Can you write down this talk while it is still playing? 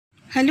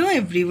Hello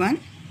everyone,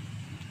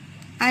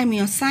 I am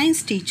your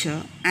science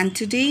teacher and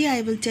today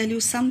I will tell you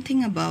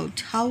something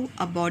about how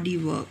a body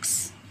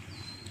works.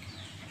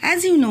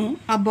 As you know,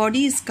 our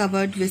body is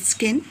covered with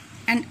skin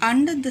and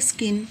under the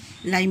skin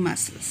lie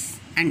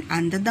muscles and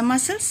under the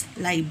muscles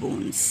lie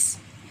bones.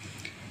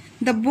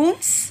 The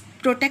bones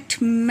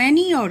protect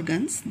many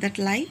organs that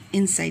lie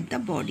inside the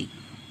body.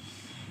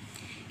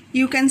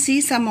 You can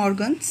see some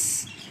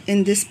organs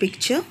in this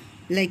picture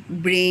like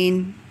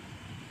brain,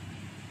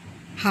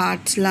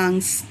 heart,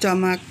 lungs,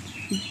 stomach,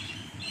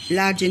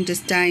 large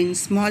intestine,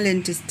 small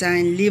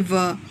intestine,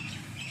 liver.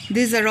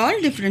 These are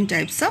all different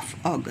types of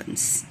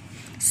organs.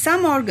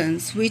 Some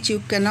organs which you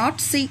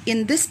cannot see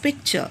in this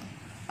picture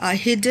are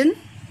hidden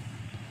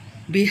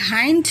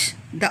behind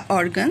the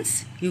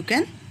organs you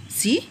can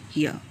see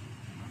here.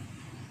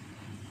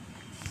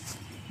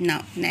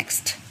 Now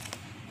next.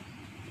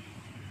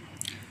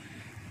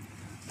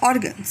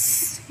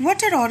 Organs.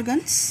 What are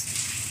organs?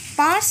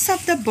 Parts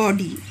of the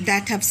body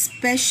that have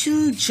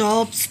special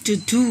jobs to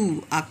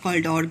do are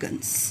called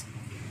organs.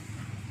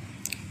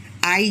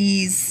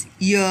 Eyes,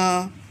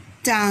 ear,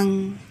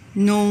 tongue,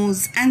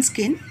 nose and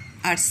skin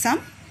are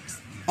some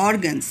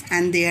organs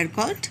and they are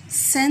called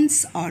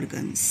sense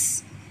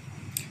organs.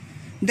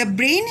 The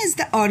brain is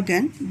the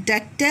organ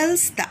that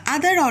tells the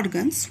other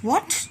organs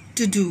what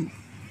to do.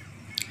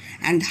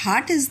 And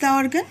heart is the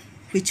organ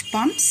which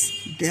pumps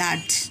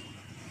blood.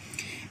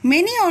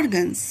 Many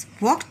organs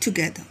work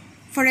together.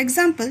 For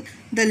example,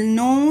 the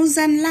nose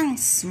and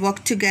lungs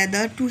work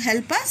together to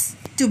help us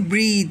to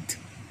breathe.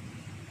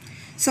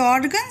 So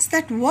organs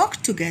that work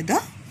together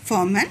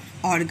form an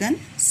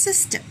organ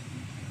system.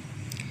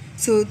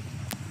 So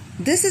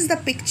this is the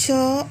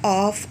picture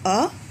of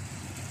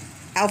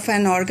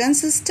an organ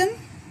system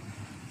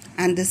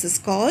and this is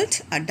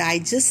called a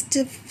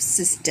digestive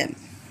system.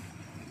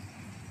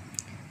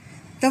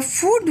 The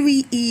food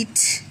we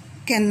eat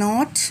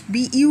cannot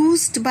be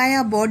used by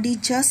our body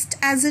just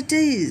as it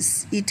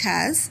is. It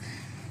has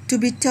to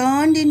be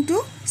turned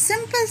into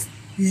simple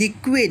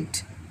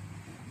liquid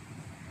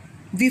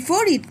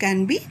before it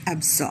can be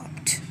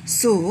absorbed.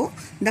 So,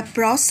 the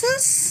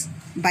process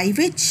by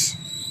which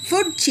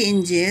food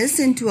changes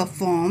into a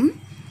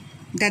form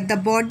that the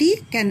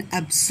body can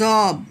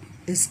absorb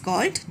is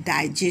called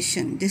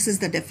digestion. This is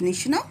the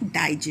definition of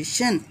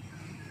digestion.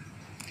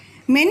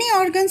 Many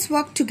organs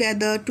work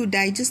together to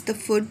digest the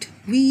food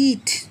we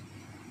eat.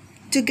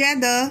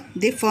 Together,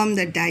 they form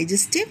the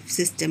digestive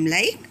system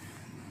like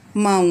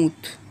mouth,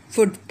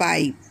 food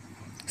pipe,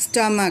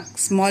 stomach,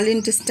 small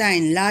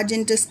intestine, large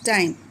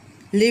intestine,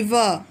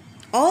 liver.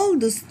 All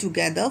these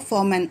together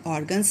form an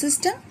organ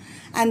system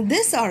and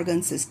this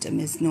organ system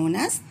is known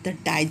as the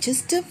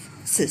digestive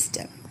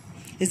system.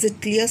 Is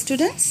it clear,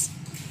 students?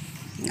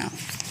 Now,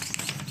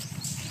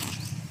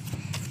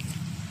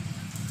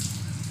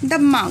 the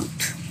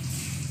mouth.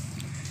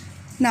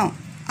 Now,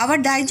 our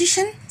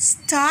digestion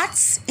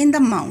starts in the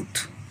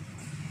mouth.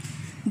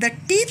 The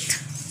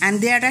teeth,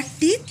 and there are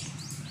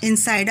teeth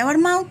inside our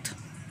mouth.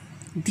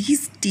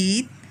 These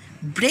teeth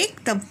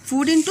break the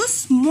food into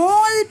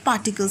small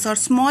particles or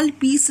small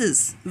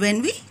pieces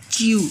when we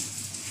chew.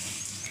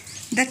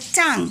 The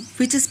tongue,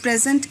 which is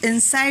present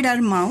inside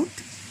our mouth,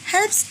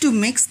 helps to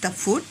mix the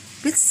food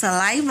with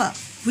saliva,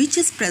 which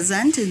is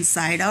present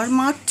inside our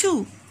mouth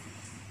too.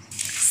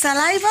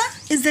 Saliva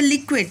is the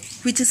liquid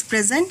which is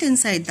present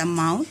inside the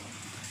mouth,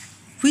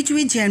 which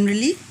we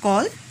generally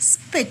call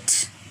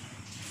spit.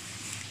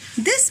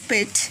 This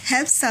spit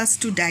helps us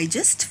to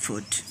digest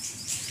food.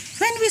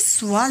 When we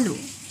swallow,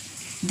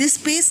 this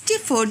pasty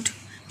food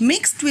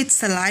mixed with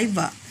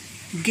saliva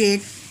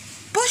get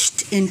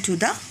pushed into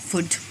the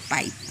food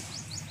pipe.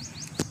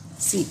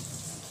 See,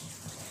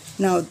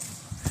 now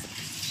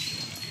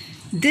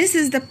this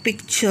is the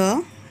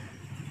picture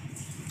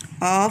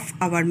of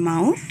our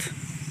mouth,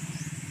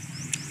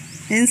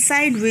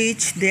 inside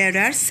which there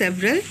are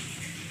several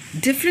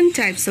different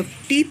types of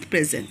teeth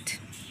present.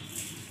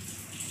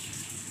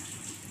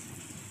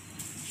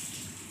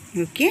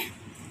 Okay,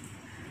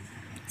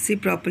 see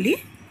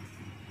properly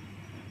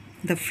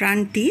the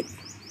front teeth.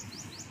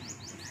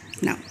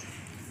 Now,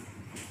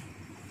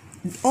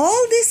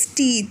 all these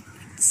teeth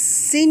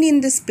seen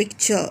in this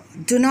picture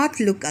do not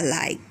look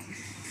alike.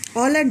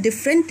 All are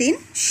different in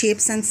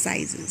shapes and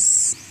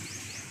sizes,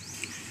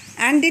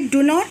 and they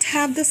do not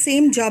have the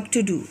same job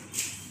to do.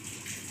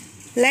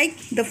 Like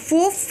the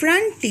 4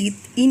 front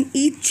teeth in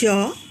each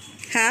jaw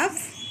have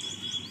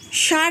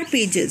sharp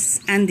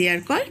edges and they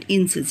are called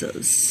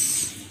incisors.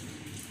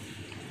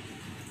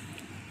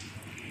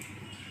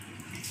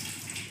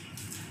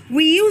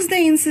 We use the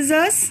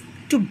incisors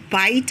to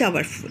bite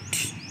our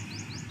food.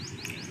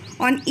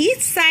 On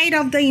each side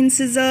of the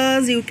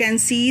incisors you can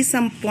see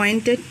some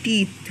pointed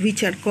teeth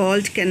which are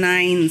called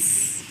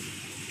canines.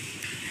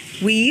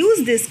 We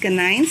use these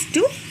canines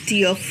to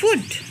tear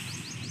food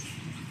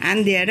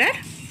and there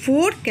are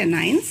 4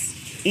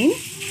 canines in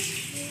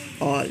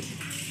all.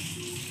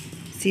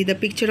 See the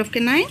picture of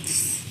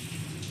canines?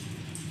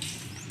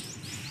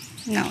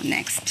 Now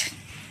next.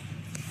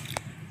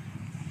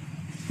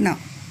 Now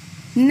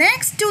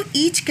Next to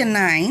each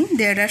canine,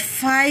 there are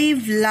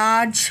 5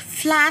 large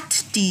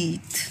flat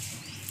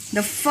teeth.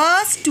 The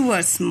first 2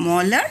 are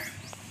smaller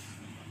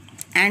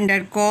and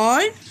are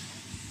called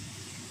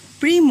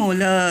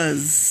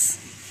premolars.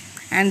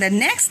 And the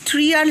next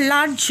 3 are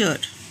larger.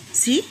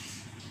 See?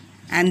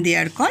 And they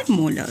are called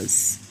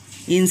molars.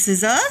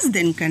 Incisors,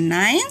 then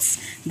canines,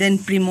 then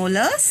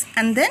premolars,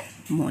 and then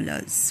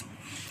molars.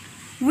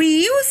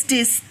 We use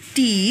these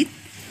teeth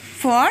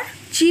for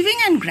chewing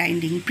and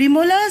grinding.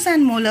 Premolars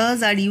and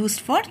molars are used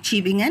for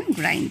chewing and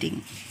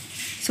grinding.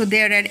 So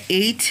there are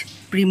 8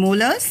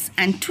 premolars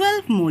and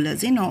 12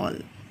 molars in all.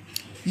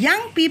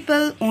 Young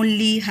people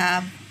only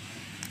have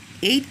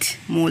 8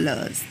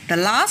 molars. The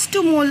last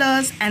 2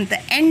 molars and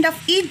the end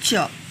of each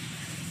jaw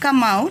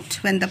come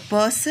out when the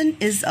person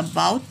is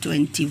about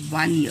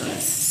 21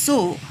 years.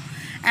 So,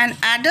 an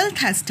adult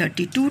has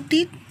 32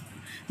 teeth.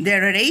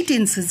 There are 8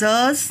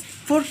 incisors,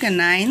 4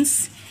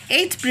 canines,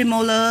 8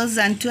 premolars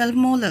and 12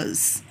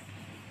 molars.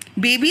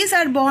 Babies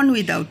are born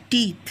without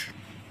teeth.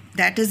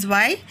 That is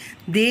why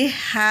they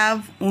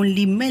have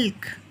only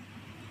milk.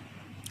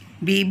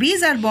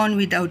 Babies are born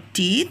without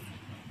teeth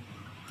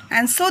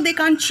and so they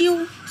can't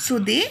chew, so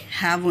they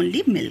have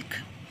only milk.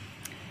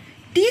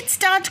 Teeth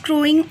start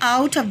growing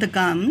out of the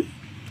gum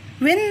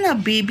when a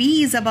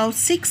baby is about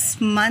 6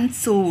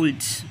 months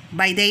old.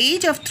 By the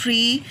age of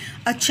 3,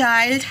 a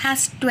child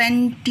has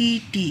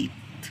 20 teeth.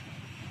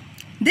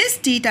 These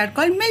teeth are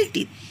called milk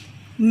teeth.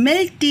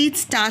 Milk teeth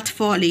start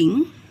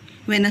falling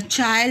when a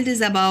child is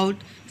about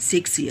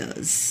 6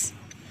 years.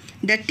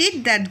 The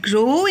teeth that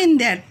grow in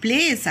their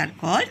place are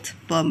called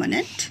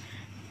permanent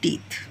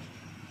teeth.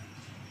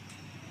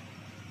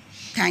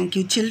 Thank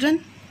you,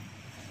 children.